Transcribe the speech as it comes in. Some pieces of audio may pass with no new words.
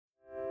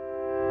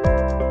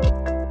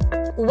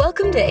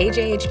Welcome to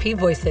AJHP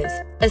Voices,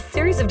 a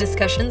series of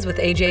discussions with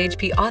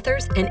AJHP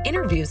authors and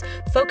interviews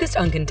focused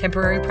on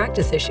contemporary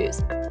practice issues.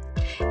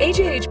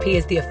 AJHP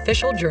is the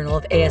official journal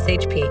of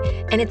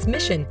ASHP, and its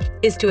mission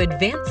is to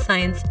advance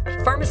science,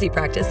 pharmacy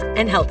practice,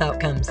 and health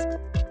outcomes.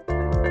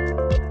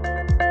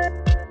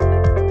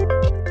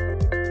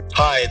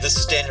 Hi, this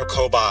is Daniel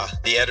Koba,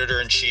 the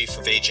editor-in-chief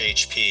of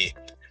AJHP.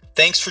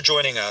 Thanks for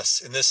joining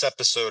us in this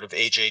episode of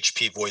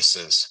AJHP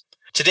Voices.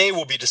 Today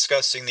we'll be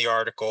discussing the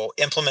article,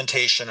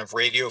 Implementation of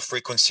Radio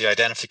Frequency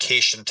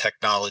Identification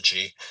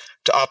Technology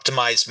to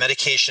Optimize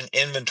Medication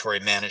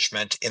Inventory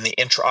Management in the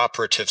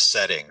Intraoperative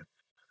Setting,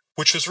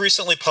 which was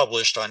recently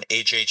published on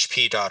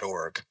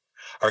ajhp.org.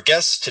 Our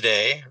guests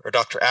today are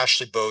Dr.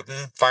 Ashley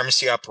Bowden,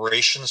 Pharmacy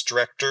Operations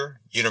Director,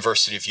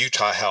 University of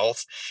Utah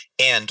Health,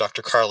 and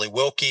Dr. Carly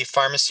Wilkie,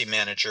 Pharmacy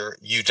Manager,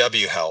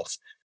 UW Health.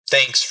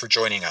 Thanks for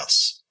joining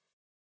us.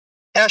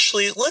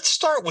 Ashley, let's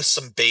start with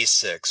some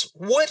basics.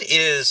 What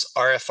is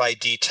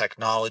RFID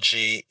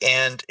technology,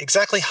 and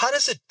exactly how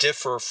does it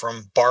differ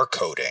from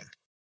barcoding?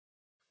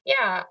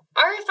 Yeah,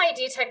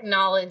 RFID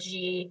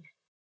technology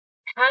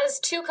has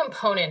two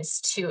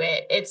components to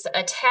it. It's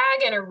a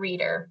tag and a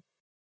reader.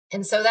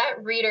 And so that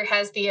reader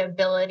has the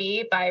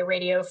ability by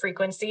radio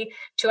frequency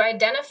to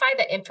identify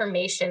the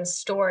information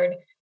stored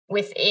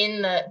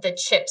within the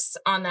chips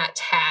on that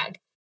tag.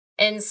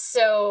 And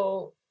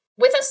so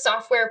with a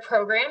software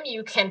program,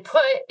 you can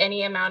put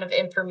any amount of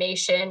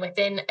information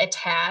within a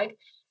tag.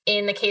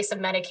 In the case of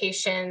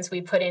medications,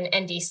 we put in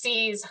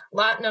NDCs,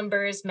 lot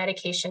numbers,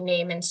 medication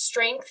name, and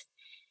strength.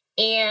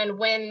 And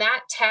when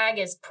that tag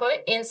is put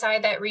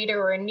inside that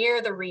reader or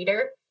near the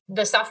reader,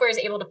 the software is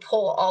able to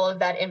pull all of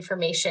that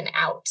information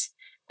out.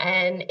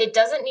 And it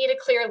doesn't need a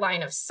clear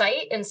line of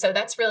sight. And so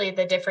that's really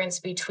the difference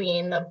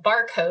between the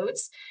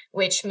barcodes,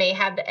 which may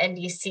have the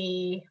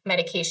NDC,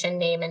 medication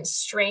name, and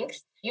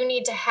strength. You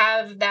need to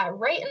have that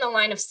right in the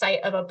line of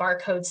sight of a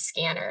barcode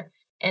scanner.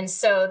 And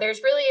so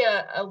there's really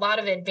a lot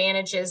of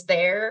advantages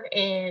there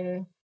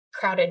in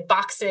crowded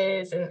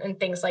boxes and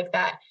things like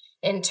that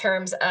in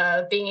terms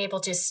of being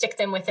able to stick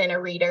them within a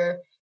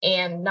reader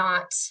and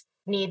not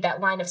need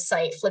that line of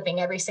sight flipping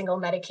every single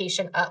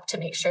medication up to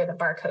make sure the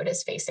barcode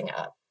is facing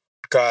up.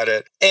 Got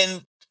it.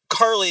 And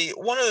Carly,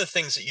 one of the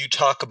things that you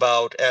talk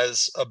about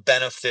as a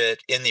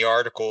benefit in the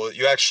article,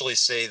 you actually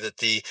say that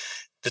the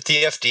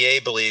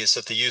FDA believes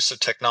that the use of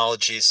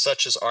technologies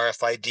such as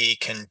RFID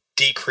can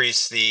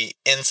decrease the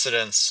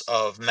incidence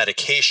of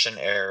medication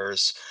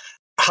errors.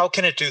 How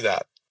can it do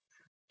that?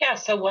 Yeah,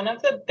 so one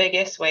of the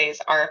biggest ways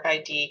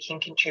RFID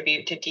can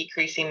contribute to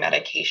decreasing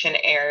medication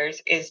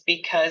errors is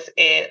because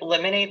it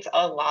eliminates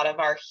a lot of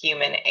our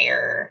human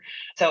error.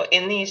 So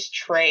in these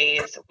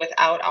trays,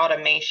 without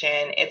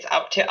automation, it's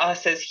up to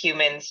us as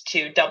humans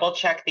to double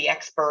check the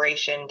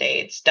expiration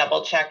dates,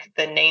 double check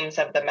the names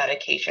of the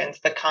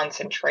medications, the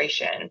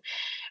concentration.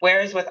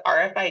 Whereas with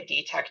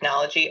RFID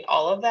technology,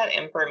 all of that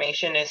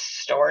information is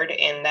stored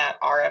in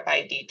that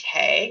RFID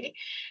tag.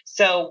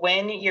 So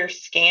when you're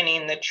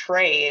scanning the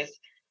trays,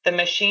 the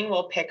machine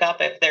will pick up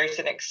if there's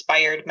an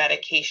expired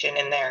medication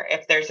in there,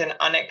 if there's an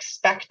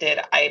unexpected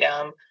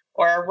item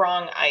or a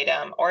wrong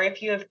item, or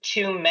if you have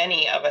too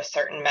many of a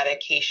certain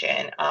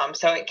medication.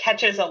 So it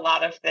catches a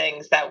lot of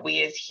things that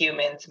we as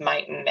humans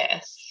might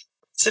miss.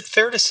 Is it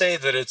fair to say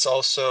that it's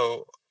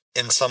also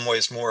in some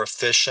ways more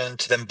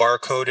efficient than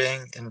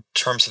barcoding in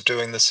terms of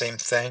doing the same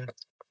thing?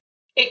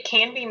 It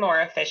can be more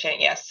efficient,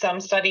 yes. Some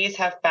studies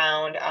have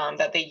found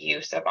that the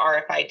use of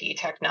RFID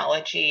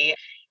technology,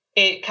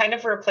 it kind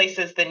of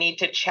replaces the need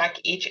to check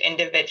each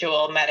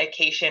individual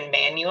medication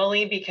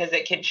manually because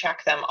it can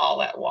check them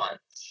all at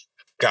once.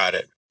 Got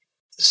it.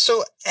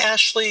 So,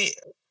 Ashley,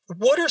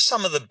 what are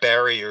some of the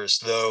barriers,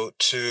 though,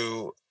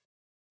 to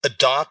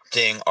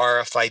adopting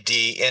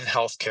RFID in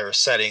healthcare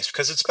settings?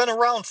 Because it's been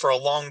around for a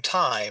long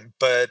time,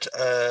 but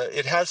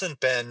it hasn't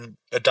been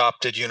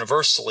adopted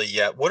universally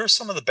yet. What are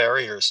some of the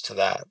barriers to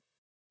that?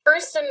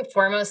 First and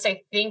foremost,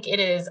 I think it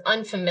is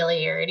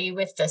unfamiliarity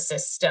with the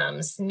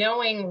systems,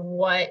 knowing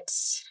what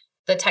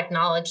the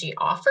technology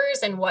offers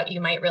and what you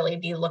might really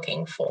be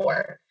looking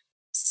for.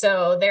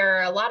 So there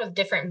are a lot of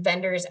different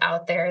vendors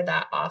out there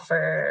that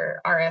offer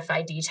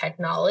RFID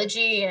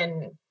technology,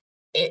 and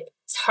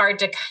it's hard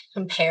to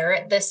compare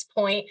at this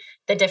point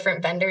the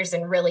different vendors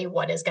and really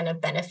what is going to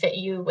benefit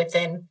you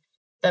within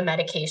the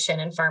medication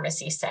and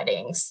pharmacy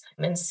settings.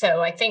 And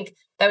so I think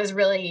that was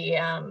really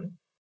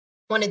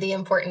one of the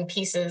important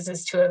pieces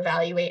is to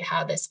evaluate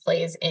how this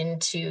plays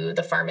into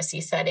the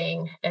pharmacy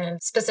setting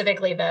and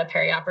specifically the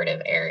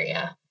perioperative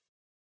area.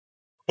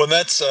 Well,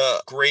 that's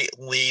a great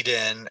lead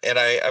in, and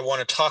I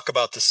want to talk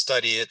about the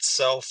study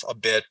itself a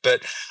bit,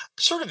 but I'm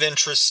sort of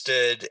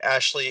interested,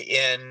 Ashley,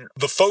 in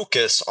the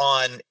focus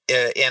on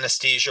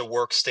anesthesia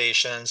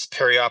workstations,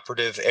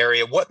 perioperative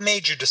area. What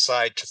made you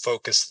decide to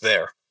focus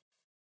there?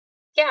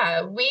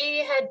 Yeah,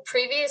 we had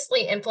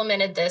previously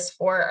implemented this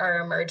for our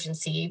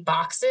emergency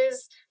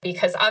boxes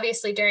because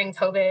obviously during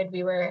COVID,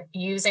 we were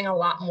using a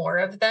lot more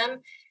of them.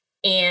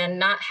 and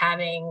not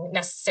having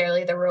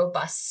necessarily the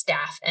robust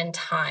staff and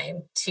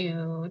time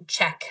to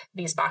check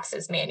these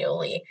boxes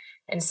manually.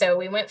 And so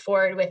we went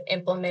forward with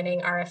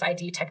implementing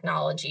RFID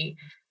technology.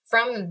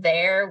 From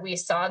there, we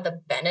saw the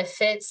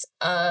benefits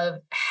of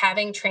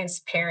having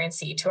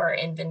transparency to our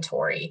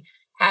inventory,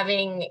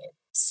 having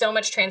so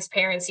much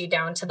transparency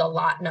down to the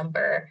lot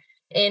number.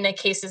 In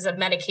cases of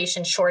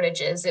medication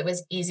shortages, it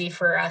was easy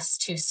for us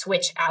to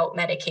switch out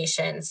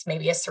medications,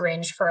 maybe a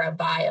syringe for a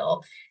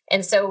vial.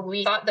 And so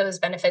we thought those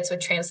benefits would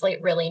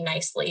translate really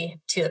nicely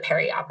to the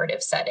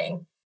perioperative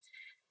setting.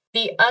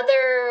 The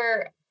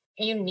other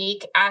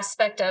unique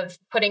aspect of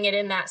putting it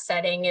in that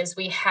setting is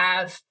we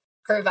have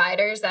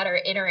providers that are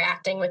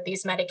interacting with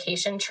these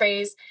medication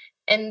trays,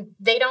 and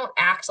they don't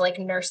act like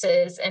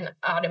nurses and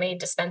automated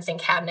dispensing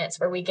cabinets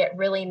where we get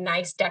really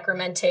nice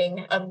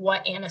decrementing of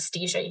what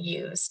anesthesia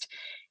used.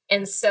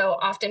 And so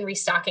often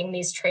restocking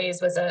these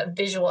trays was a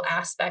visual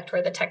aspect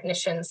where the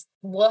technicians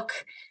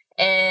look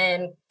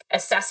and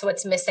assess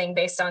what's missing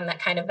based on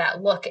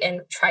that look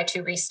and try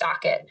to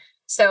restock it.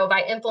 So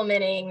by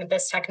implementing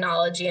this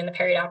technology in the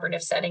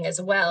perioperative setting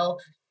as well,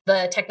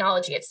 the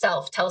technology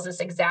itself tells us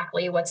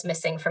exactly what's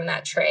missing from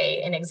that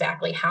tray and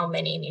exactly how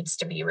many needs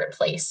to be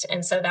replaced.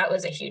 And so that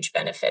was a huge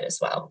benefit as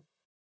well.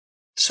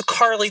 So,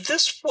 Carly,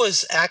 this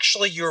was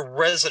actually your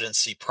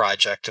residency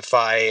project, if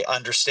I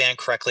understand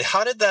correctly.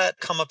 How did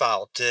that come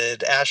about?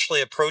 Did Ashley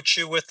approach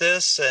you with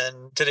this,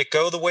 and did it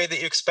go the way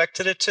that you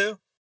expected it to?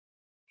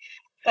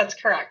 That's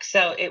correct.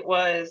 So it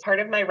was part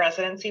of my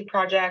residency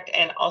project,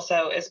 and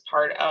also as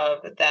part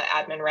of the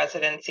admin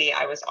residency,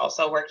 I was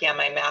also working on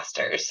my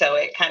master's. So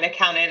it kind of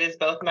counted as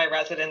both my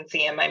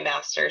residency and my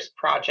master's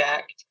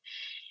project.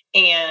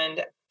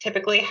 And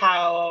typically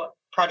how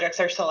projects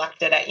are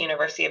selected at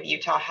University of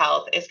Utah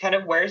Health is kind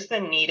of where's the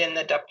need in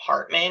the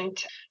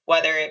department,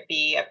 whether it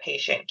be a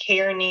patient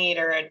care need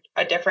or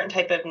a different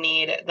type of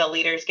need. The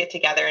leaders get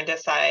together and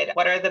decide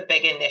what are the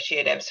big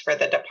initiatives for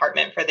the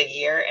department for the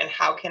year and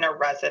how can a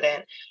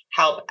resident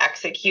help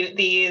execute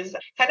these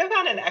kind of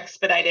on an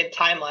expedited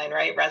timeline,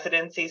 right?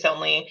 Residency's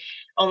only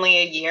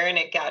a year, and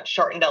it got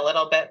shortened a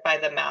little bit by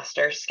the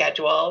master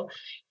schedule.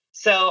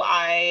 So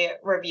I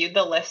reviewed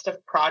the list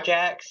of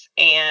projects,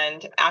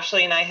 and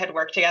Ashley and I had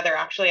worked together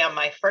actually on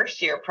my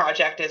first year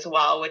project as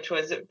well, which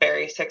was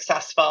very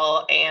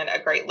successful and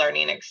a great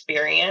learning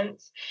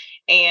experience.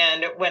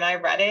 And when I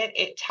read it,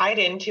 it tied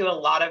into a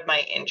lot of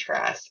my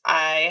interests.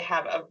 I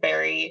have a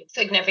very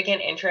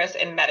significant interest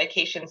in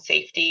medication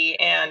safety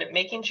and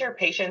making sure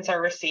patients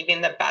are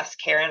receiving the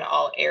best care in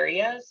all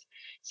areas.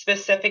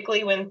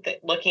 Specifically, when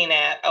looking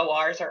at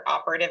ORs or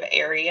operative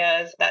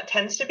areas, that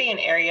tends to be an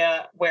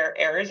area where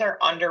errors are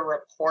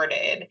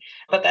underreported,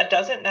 but that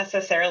doesn't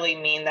necessarily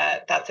mean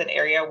that that's an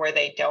area where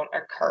they don't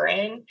occur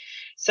in.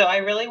 So I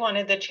really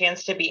wanted the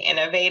chance to be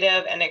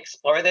innovative and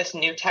explore this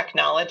new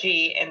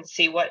technology and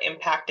see what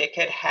impact it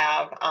could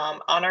have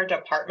on our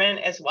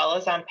department as well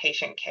as on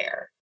patient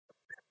care.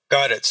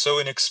 Got it. So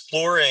in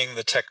exploring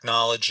the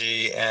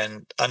technology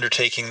and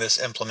undertaking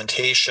this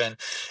implementation,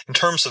 in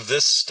terms of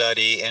this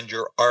study and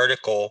your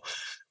article,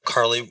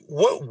 Carly,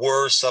 what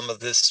were some of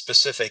the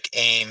specific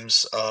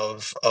aims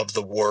of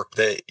the work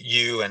that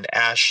you and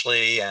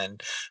Ashley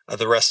and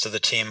the rest of the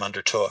team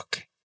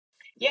undertook?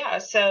 Yeah,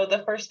 so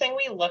the first thing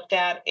we looked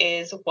at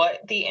is what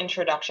the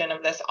introduction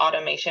of this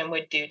automation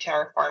would do to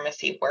our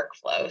pharmacy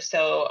workflow.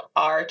 So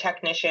our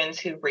technicians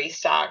who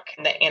restock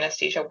the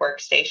anesthesia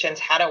workstations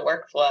had a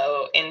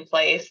workflow in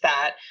place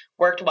that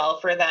worked well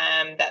for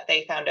them, that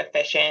they found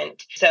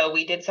efficient. So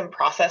we did some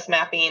process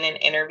mapping and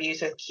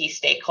interviews with key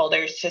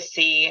stakeholders to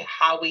see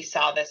how we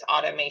saw this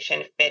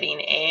automation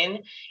fitting in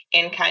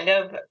and kind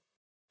of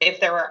if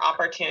there were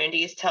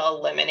opportunities to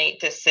eliminate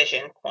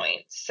decision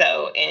points.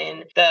 So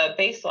in the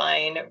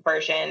baseline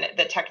version,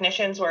 the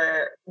technicians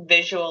were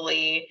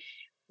visually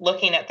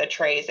looking at the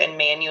trays and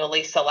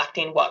manually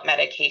selecting what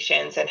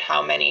medications and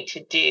how many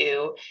to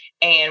do.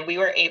 And we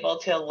were able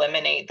to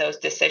eliminate those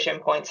decision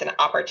points and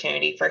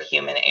opportunity for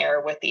human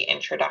error with the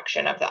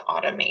introduction of the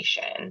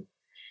automation.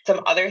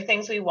 Some other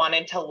things we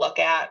wanted to look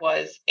at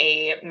was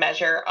a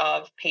measure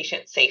of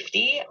patient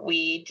safety.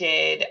 We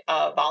did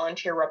a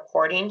volunteer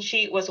reporting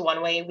sheet was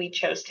one way we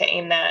chose to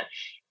aim that.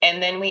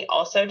 And then we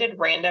also did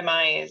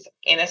randomized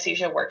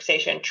anesthesia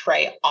workstation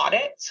tray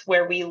audits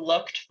where we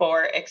looked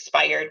for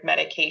expired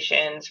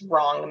medications,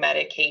 wrong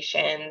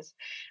medications,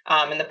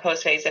 in the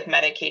post phase if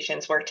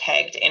medications were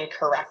tagged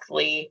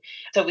incorrectly.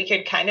 So we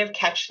could kind of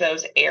catch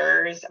those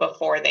errors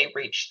before they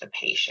reached the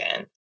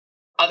patient.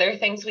 Other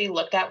things we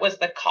looked at was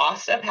the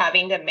cost of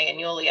having to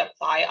manually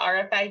apply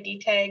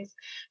RFID tags,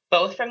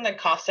 both from the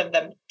cost of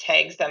the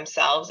tags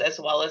themselves as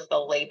well as the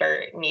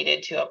labor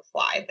needed to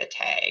apply the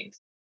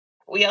tags.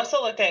 We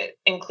also looked at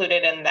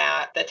included in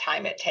that the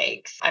time it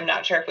takes. I'm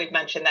not sure if we've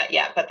mentioned that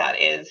yet, but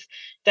that is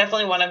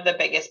definitely one of the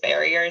biggest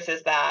barriers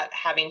is that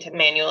having to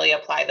manually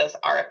apply those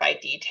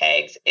RFID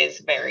tags is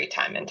very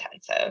time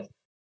intensive.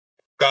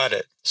 Got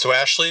it. So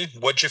Ashley,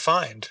 what'd you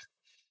find?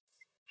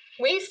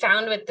 We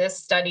found with this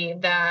study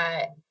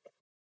that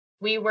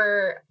we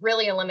were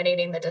really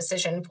eliminating the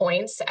decision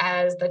points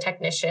as the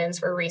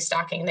technicians were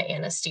restocking the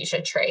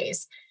anesthesia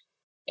trays.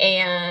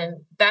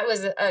 And that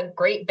was a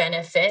great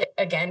benefit,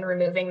 again,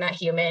 removing that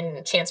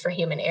human chance for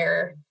human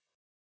error.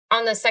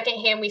 On the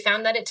second hand, we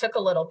found that it took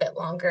a little bit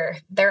longer.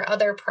 Their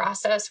other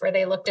process where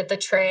they looked at the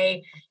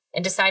tray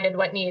and decided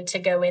what needed to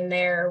go in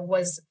there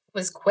was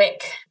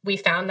quick. We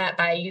found that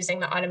by using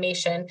the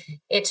automation,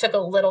 it took a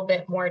little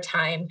bit more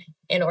time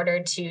in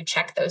order to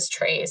check those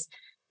trays.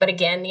 But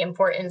again, the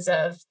importance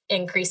of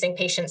increasing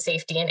patient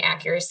safety and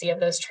accuracy of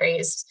those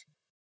trays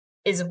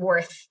is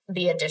worth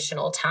the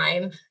additional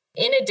time.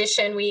 In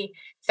addition, we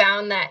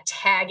found that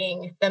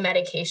tagging the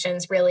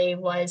medications really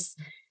was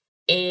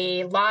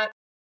a lot.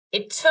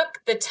 It took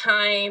the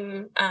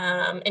time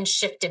and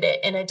shifted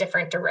it in a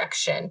different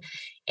direction.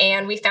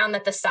 And we found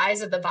that the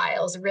size of the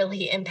vials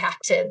really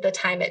impacted the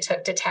time it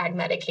took to tag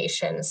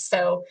medications.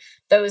 So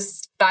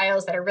those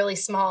vials that are really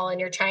small and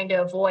you're trying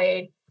to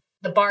avoid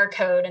the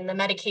barcode and the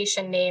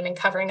medication name and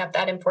covering up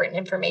that important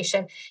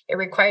information, it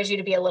requires you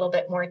to be a little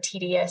bit more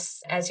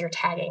tedious as you're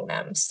tagging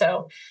them.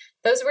 So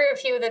those were a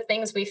few of the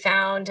things we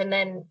found. And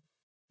then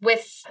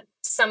with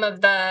some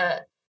of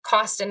the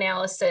cost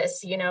analysis,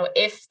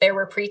 if there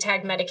were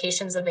pre-tagged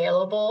medications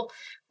available,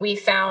 we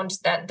found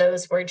that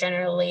those were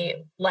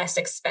generally less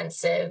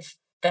expensive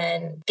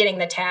than getting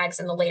the tags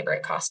and the labor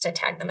it costs to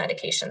tag the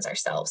medications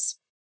ourselves.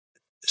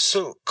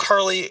 So,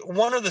 Carly,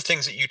 one of the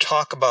things that you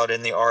talk about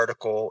in the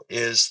article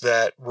is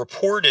that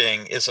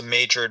reporting is a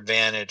major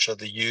advantage of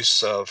the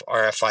use of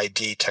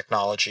RFID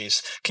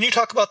technologies. Can you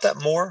talk about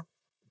that more?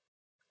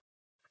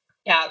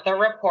 Yeah, the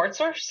reports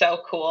are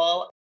so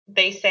cool.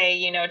 They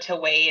say, to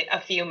wait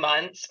a few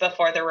months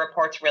before the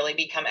reports really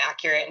become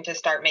accurate and to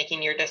start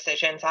making your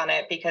decisions on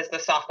it, because the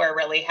software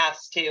really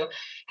has to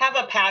have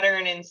a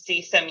pattern and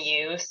see some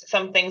use,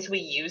 some things we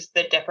use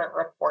the different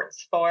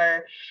reports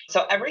for.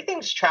 So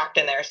everything's tracked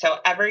in there. So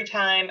every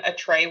time a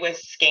tray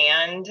was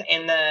scanned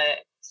in the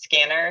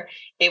scanner,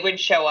 it would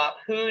show up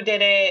who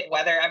did it,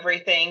 whether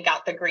everything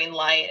got the green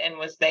light and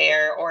was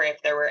there, or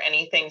if there were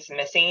any things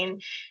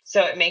missing.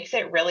 So it makes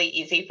it really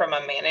easy from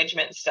a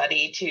management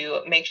study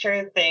to make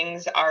sure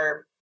things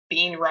are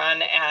being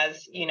run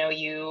as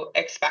you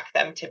expect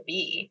them to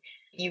be.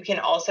 You can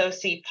also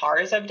see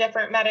PARs of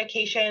different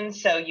medications.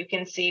 So you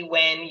can see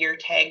when your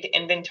tagged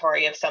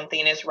inventory of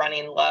something is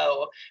running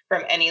low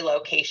from any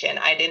location.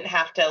 I didn't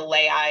have to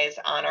lay eyes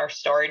on our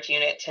storage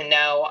unit to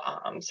know,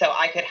 so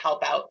I could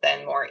help out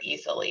then more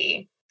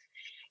easily.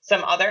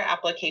 Some other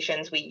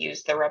applications we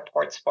used the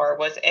reports for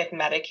was if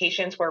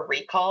medications were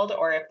recalled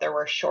or if there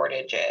were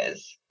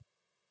shortages.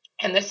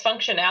 And this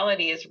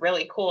functionality is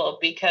really cool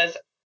because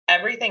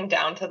everything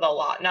down to the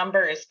lot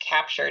number is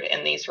captured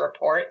in these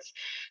reports.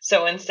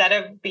 So instead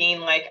of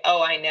being like,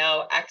 oh, I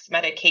know X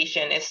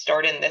medication is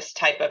stored in this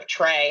type of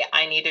tray,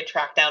 I need to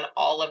track down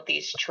all of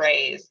these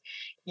trays,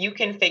 you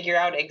can figure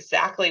out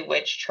exactly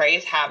which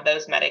trays have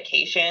those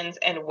medications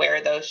and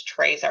where those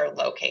trays are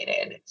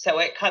located. So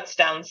it cuts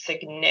down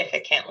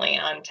significantly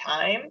on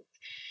time.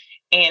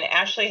 And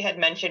Ashley had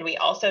mentioned we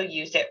also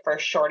used it for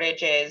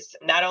shortages,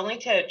 not only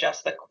to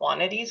adjust the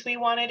quantities we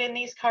wanted in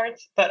these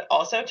carts, but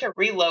also to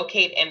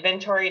relocate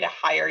inventory to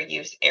higher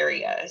use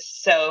areas.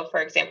 So, for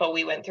example,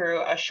 we went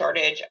through a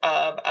shortage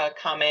of a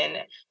common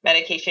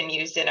medication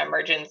used in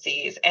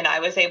emergencies, and I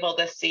was able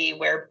to see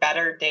where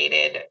better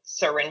dated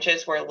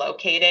syringes were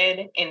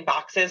located in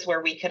boxes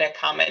where we could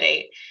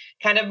accommodate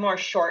kind of more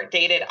short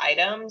dated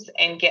items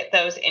and get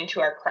those into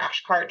our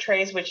crash cart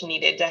trays, which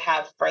needed to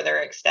have further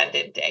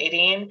extended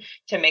dating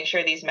to make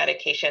sure these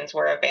medications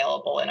were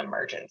available in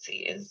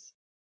emergencies.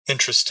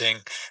 Interesting.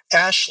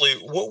 Ashley,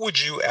 what would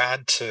you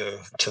add to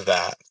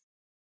that?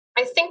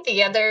 I think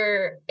the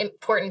other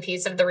important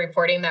piece of the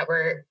reporting that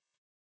we're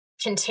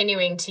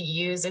continuing to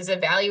use is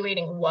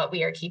evaluating what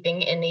we are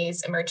keeping in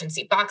these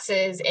emergency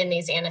boxes, in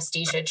these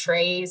anesthesia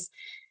trays.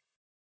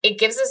 It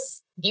gives us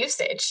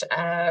usage,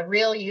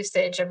 real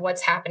usage of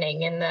what's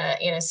happening in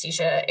the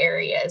anesthesia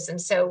areas.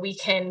 And so we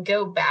can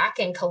go back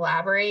and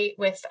collaborate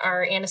with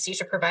our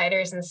anesthesia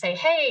providers and say,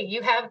 hey,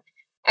 you have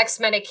X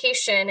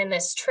medication in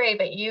this tray,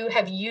 but you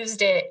have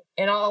used it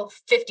in all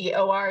 50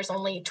 ORs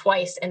only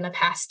twice in the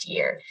past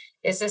year.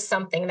 Is this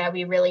something that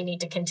we really need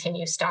to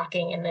continue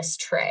stocking in this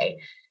tray?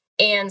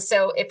 And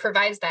so it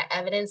provides that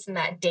evidence and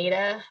that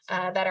data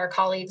that our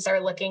colleagues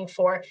are looking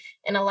for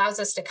and allows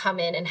us to come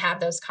in and have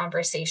those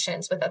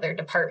conversations with other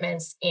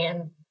departments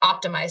and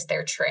optimize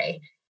their tray.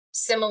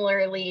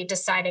 Similarly,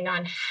 deciding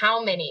on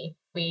how many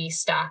we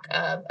stock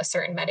of a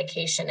certain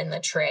medication in the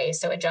tray.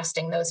 So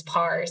adjusting those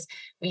PARs,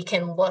 we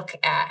can look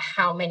at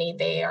how many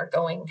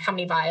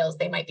vials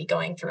they might be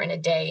going through in a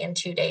day and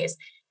 2 days,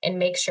 and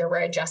make sure we're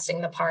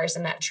adjusting the PARs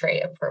in that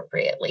tray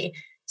appropriately.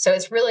 So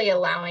it's really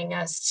allowing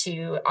us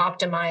to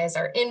optimize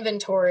our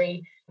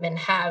inventory and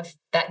have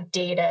that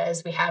data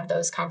as we have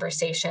those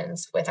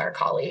conversations with our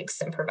colleagues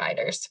and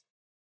providers.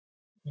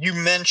 You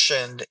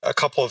mentioned a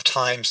couple of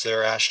times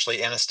there,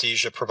 Ashley,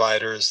 anesthesia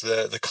providers,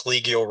 the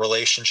collegial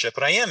relationship,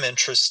 and I am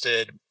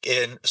interested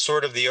in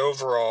sort of the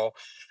overall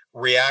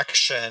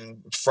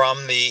reaction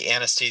from the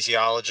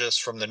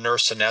anesthesiologist, from the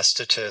nurse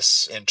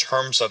anesthetists in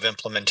terms of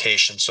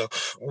implementation. So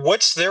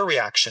what's their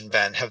reaction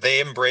been? Have they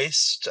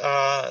embraced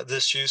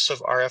this use of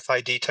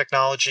RFID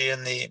technology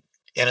in the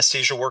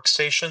anesthesia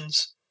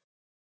workstations?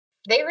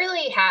 They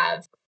really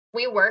have.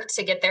 We worked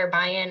to get their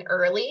buy-in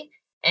early.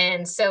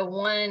 And so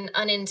one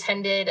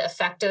unintended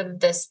effect of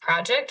this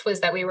project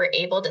was that we were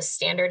able to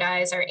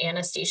standardize our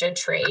anesthesia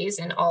trays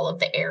in all of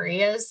the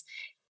areas.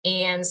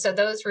 And so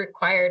those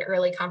required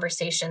early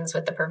conversations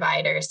with the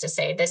providers to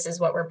say, this is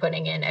what we're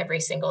putting in every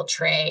single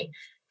tray.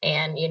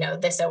 And,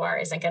 this OR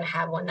isn't going to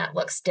have one that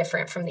looks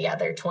different from the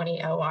other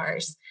 20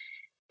 ORs.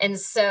 And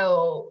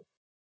so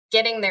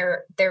getting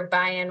their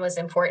buy-in was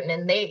important,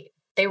 and they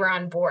were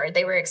on board.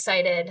 They were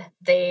excited.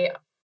 They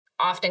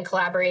often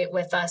collaborate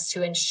with us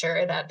to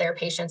ensure that their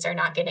patients are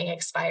not getting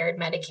expired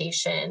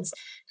medications,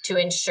 to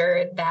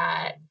ensure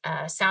that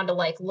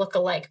sound-alike,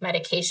 look-alike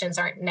medications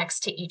aren't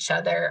next to each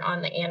other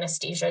on the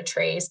anesthesia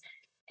trays.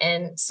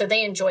 And so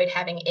they enjoyed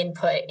having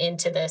input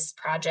into this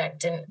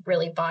project and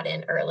really bought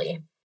in early.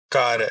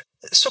 Got it.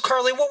 So,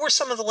 Carly, what were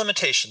some of the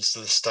limitations to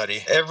the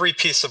study? Every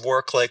piece of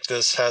work like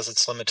this has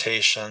its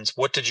limitations.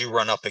 What did you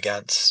run up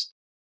against?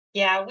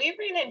 Yeah, we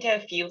ran into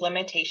a few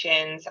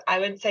limitations. I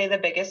would say the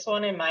biggest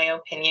one, in my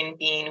opinion,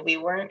 being we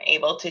weren't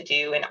able to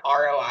do an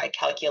ROI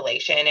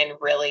calculation and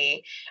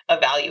really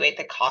evaluate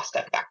the cost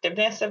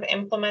effectiveness of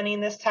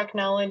implementing this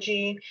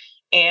technology.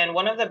 And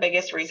one of the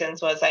biggest reasons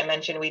was I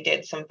mentioned we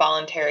did some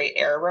voluntary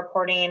error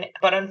reporting,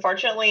 but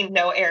unfortunately,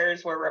 no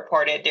errors were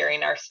reported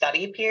during our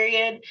study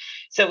period.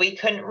 So we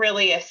couldn't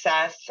really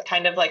assess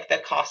kind of like the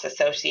costs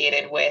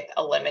associated with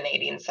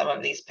eliminating some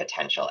of these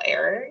potential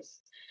errors.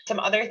 Some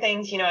other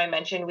things, I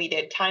mentioned we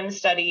did time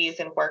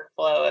studies and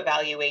workflow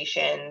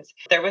evaluations.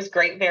 There was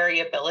great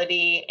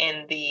variability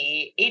in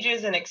the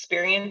ages and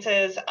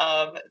experiences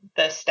of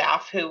the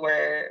staff who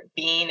were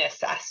being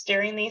assessed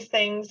during these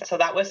things. So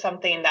that was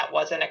something that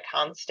wasn't a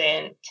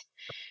constant.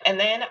 And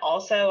then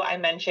also I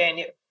mentioned,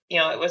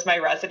 it was my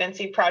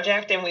residency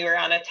project and we were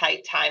on a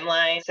tight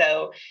timeline.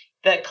 So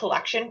the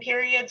collection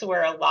periods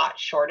were a lot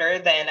shorter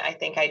than I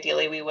think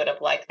ideally we would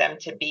have liked them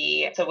to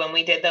be. So when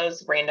we did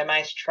those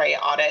randomized tray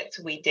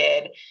audits, we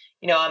did,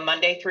 on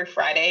Monday through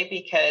Friday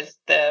because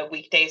the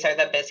weekdays are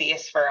the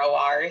busiest for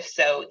ORs.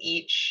 So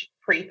each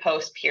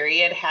pre-post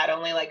period had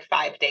only like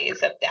 5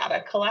 days of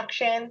data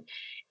collection.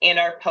 And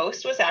our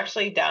post was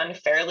actually done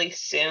fairly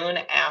soon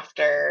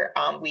after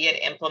we had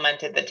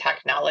implemented the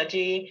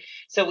technology.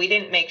 So we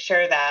didn't make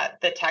sure that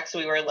the techs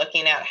we were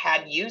looking at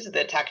had used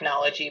the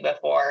technology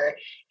before,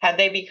 had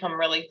they become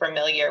really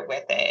familiar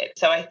with it.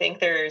 So I think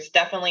there's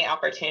definitely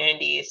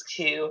opportunities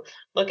to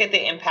look at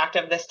the impact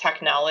of this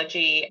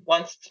technology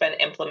once it's been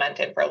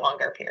implemented for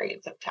longer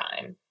periods of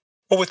time.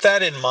 Well, with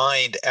that in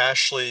mind,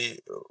 Ashley,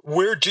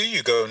 where do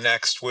you go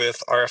next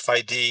with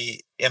RFID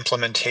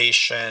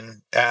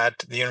implementation at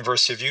the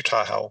University of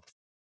Utah Health?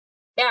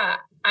 Yeah,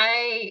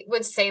 I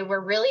would say we're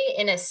really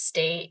in a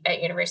state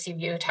at University of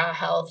Utah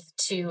Health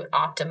to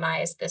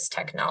optimize this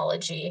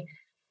technology,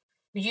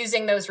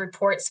 using those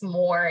reports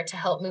more to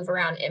help move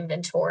around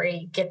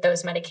inventory, get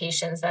those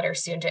medications that are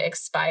soon to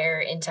expire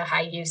into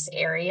high use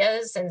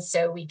areas. And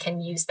so we can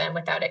use them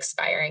without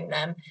expiring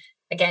them.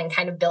 Again,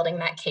 kind of building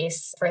that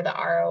case for the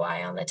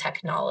ROI on the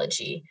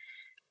technology.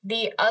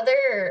 The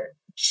other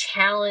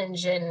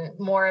challenge and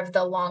more of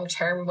the long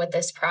term with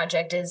this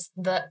project is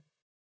the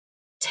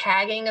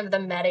tagging of the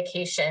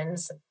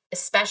medications,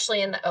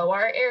 especially in the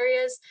OR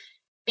areas,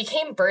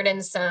 became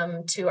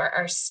burdensome to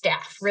our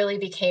staff, really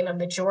became a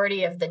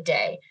majority of the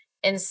day.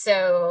 And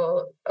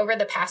so over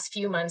the past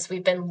few months,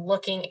 we've been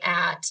looking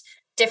at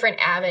different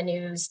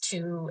avenues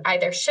to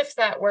either shift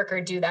that work or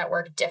do that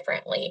work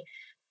differently.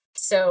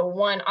 So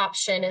one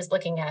option is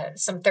looking at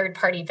some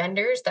third-party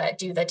vendors that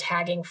do the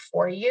tagging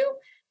for you.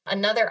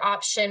 Another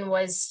option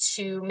was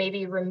to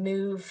maybe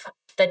remove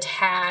the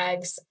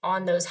tags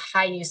on those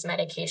high-use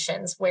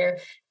medications where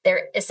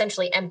they're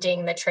essentially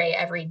emptying the tray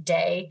every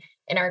day,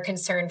 and our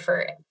concern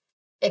for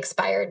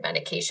expired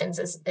medications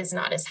is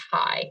not as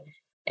high.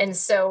 And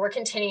so we're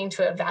continuing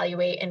to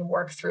evaluate and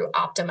work through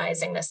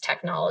optimizing this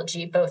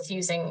technology, both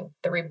using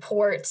the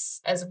reports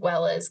as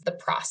well as the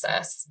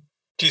process.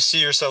 Do you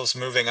see yourselves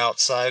moving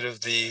outside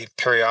of the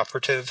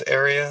perioperative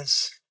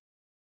areas?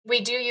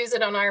 We do use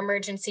it on our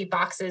emergency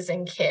boxes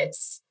and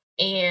kits.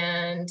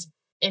 And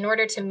in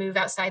order to move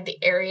outside the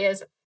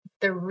areas,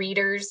 the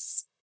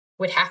readers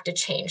would have to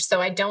change. So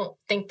I don't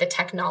think the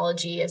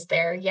technology is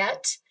there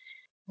yet.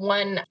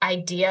 One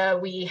idea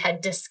we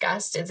had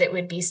discussed is it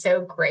would be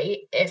so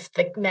great if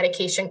the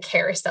medication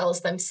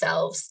carousels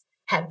themselves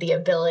had the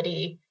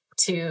ability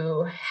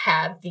to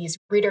have these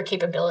reader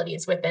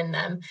capabilities within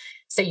them.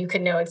 So you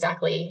could know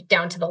exactly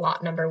down to the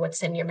lot number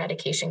what's in your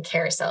medication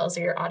carousels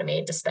or your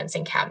automated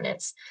dispensing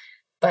cabinets.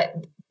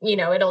 But,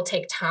 it'll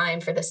take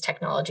time for this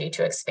technology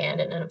to expand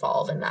and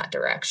evolve in that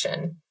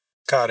direction.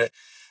 Got it.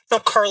 Now,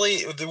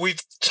 Carly,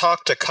 we've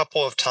talked a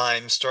couple of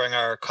times during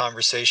our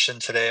conversation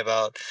today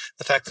about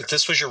the fact that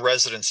this was your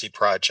residency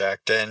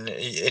project, and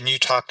you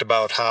talked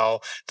about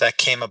how that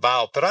came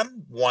about. But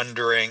I'm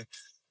wondering, I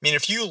mean,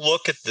 if you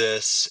look at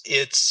this,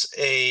 it's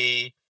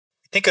I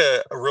think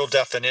a real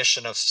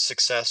definition of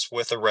success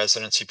with a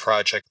residency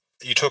project.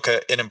 You took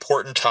an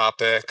important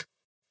topic,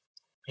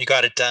 you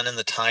got it done in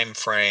the time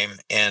frame,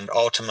 and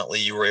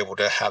ultimately you were able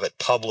to have it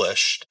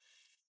published.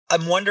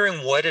 I'm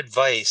wondering what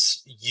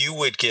advice you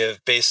would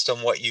give based on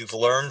what you've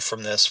learned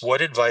from this. What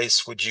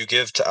advice would you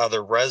give to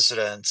other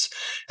residents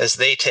as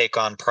they take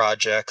on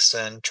projects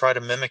and try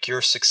to mimic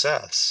your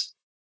success?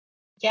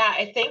 Yeah,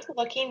 I think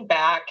looking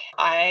back,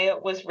 I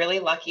was really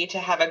lucky to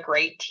have a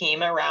great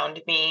team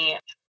around me.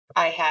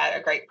 I had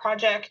a great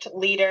project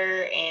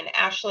leader in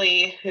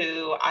Ashley,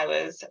 who I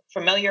was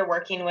familiar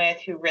working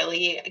with, who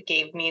really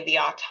gave me the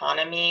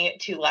autonomy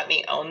to let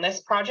me own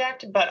this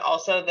project, but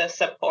also the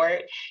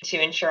support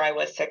to ensure I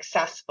was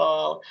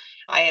successful.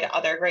 I had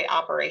other great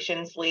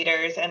operations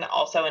leaders and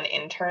also an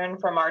intern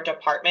from our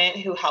department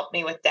who helped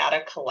me with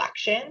data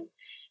collection.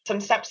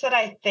 Some steps that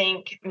I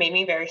think made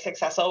me very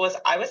successful was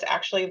I was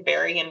actually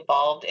very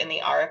involved in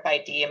the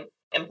RFID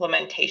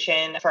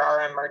implementation for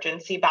our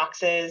emergency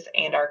boxes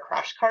and our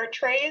crash cart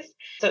trays.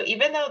 So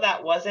even though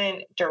that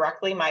wasn't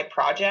directly my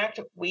project,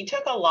 we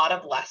took a lot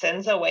of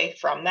lessons away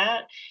from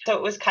that. So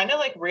it was kind of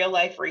like real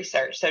life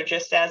research. So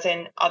just as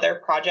in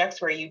other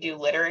projects where you do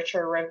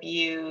literature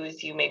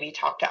reviews, you maybe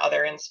talk to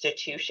other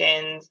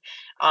institutions,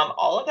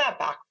 all of that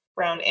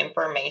background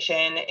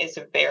information is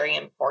very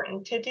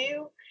important to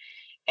do.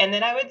 And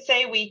then I would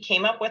say we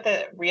came up with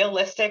a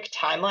realistic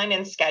timeline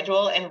and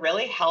schedule and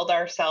really held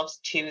ourselves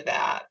to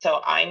that.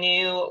 So I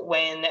knew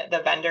when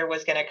the vendor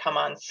was going to come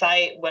on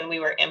site, when we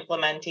were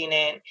implementing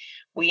it.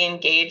 We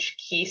engaged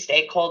key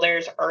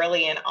stakeholders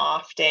early and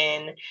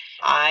often.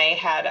 I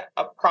had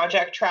a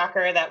project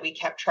tracker that we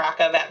kept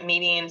track of at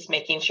meetings,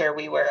 making sure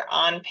we were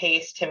on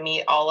pace to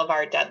meet all of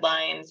our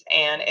deadlines.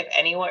 And if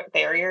any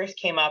barriers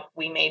came up,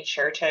 we made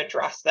sure to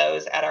address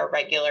those at our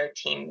regular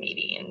team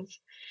meetings.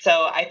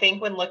 So I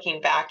think when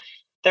looking back,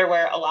 there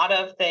were a lot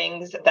of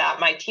things that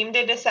my team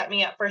did to set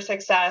me up for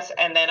success.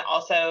 And then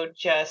also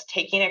just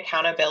taking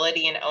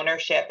accountability and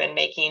ownership and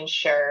making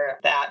sure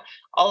that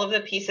all of the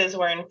pieces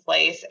were in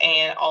place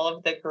and all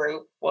of the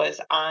group was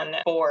on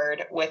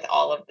board with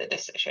all of the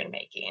decision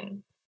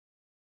making.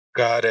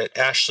 Got it.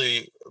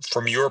 Ashley,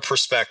 from your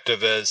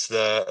perspective as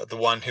the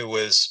one who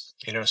was,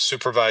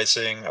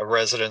 supervising a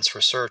residence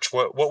research,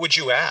 what would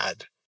you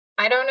add?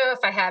 I don't know if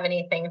I have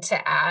anything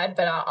to add,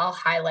 but I'll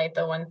highlight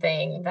the one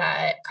thing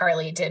that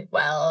Carly did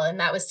well, and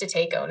that was to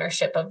take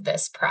ownership of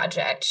this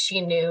project.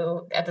 She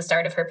knew at the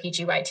start of her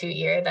PGY2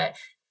 year that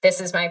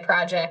this is my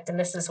project and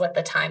this is what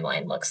the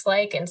timeline looks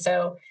like. And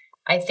so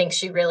I think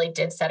she really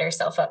did set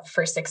herself up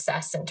for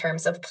success in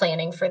terms of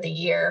planning for the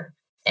year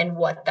and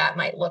what that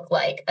might look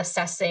like,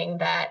 assessing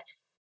that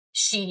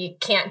she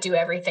can't do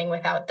everything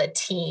without the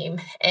team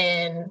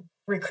and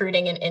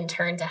recruiting an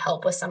intern to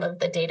help with some of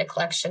the data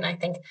collection. I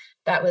think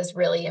that was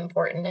really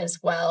important as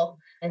well.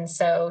 And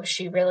so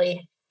she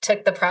really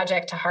took the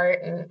project to heart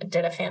and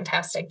did a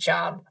fantastic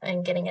job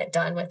in getting it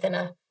done within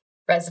a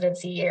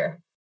residency year.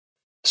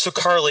 So,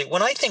 Carly,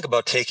 when I think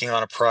about taking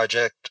on a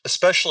project,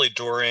 especially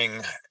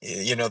during,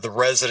 the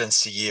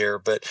residency year,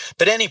 but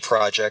any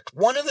project,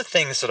 one of the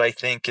things that I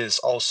think is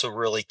also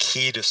really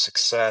key to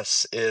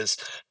success is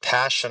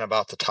passion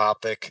about the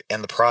topic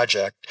and the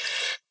project.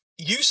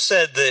 You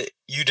said that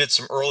you did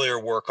some earlier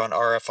work on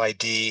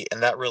RFID,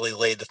 and that really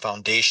laid the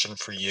foundation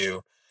for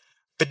you.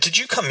 But did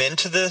you come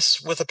into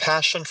this with a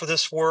passion for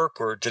this work,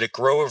 or did it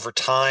grow over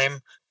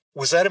time?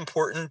 Was that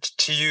important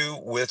to you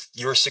with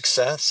your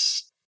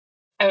success?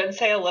 I would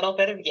say a little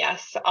bit of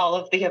yes, all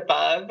of the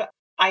above.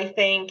 I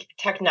think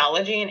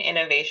technology and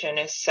innovation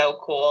is so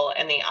cool,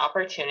 and the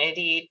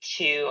opportunity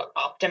to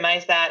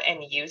optimize that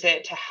and use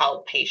it to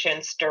help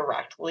patients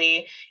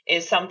directly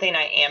is something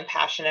I am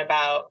passionate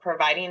about.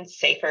 Providing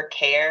safer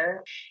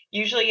care.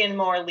 Usually, in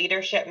more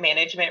leadership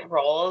management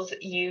roles,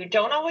 you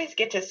don't always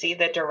get to see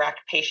the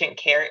direct patient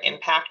care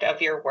impact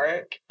of your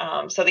work.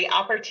 So, the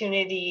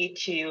opportunity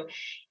to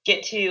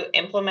get to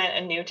implement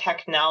a new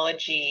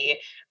technology,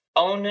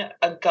 own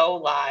a go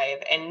live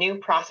and new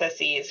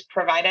processes,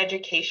 provide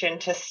education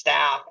to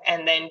staff,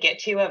 and then get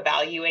to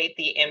evaluate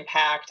the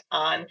impact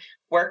on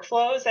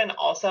workflows and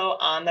also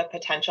on the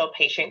potential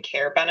patient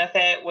care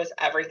benefit was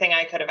everything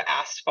I could have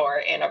asked for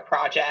in a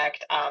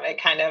project.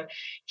 It kind of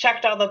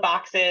checked all the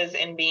boxes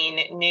in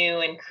being new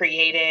and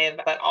creative,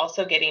 but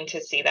also getting to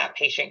see that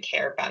patient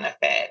care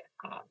benefit.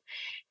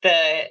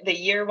 The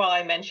year, while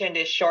I mentioned,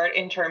 is short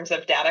in terms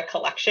of data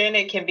collection,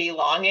 it can be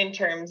long in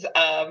terms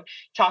of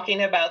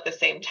talking about the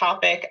same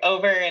topic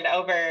over and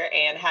over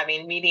and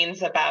having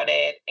meetings about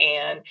it.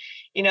 And,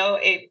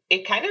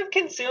 it kind of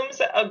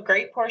consumes a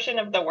great portion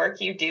of the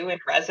work you do in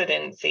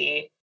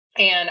residency.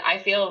 And I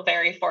feel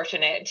very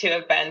fortunate to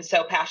have been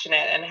so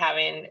passionate and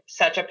having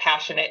such a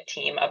passionate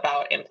team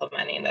about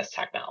implementing this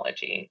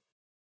technology.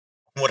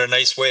 What a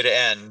nice way to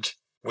end.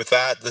 With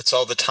that, that's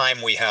all the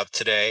time we have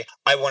today.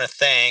 I want to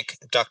thank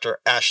Dr.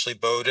 Ashley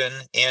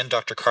Bowden and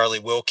Dr. Carly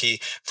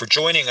Wilkie for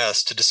joining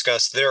us to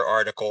discuss their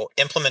article,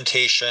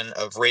 Implementation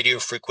of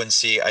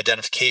Radiofrequency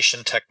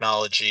Identification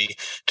Technology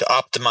to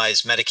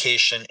Optimize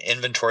Medication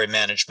Inventory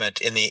Management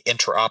in the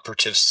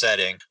Interoperative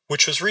Setting,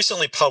 which was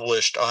recently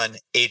published on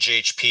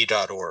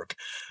ajhp.org.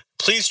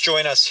 Please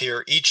join us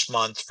here each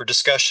month for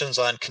discussions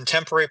on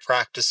contemporary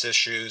practice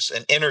issues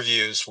and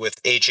interviews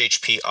with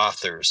AJHP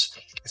authors.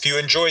 If you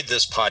enjoyed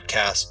this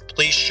podcast,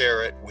 please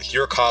share it with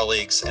your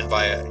colleagues and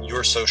via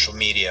your social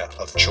media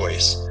of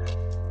choice.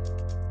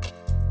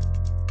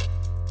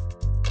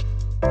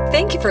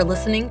 Thank you for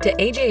listening to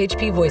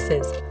AJHP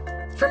Voices.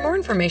 For more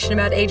information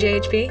about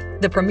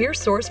AJHP, the premier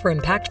source for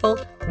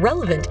impactful,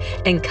 relevant,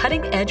 and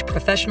cutting-edge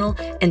professional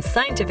and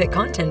scientific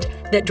content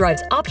that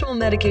drives optimal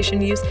medication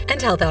use and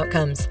health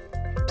outcomes,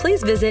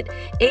 please visit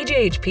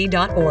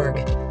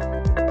ajhp.org.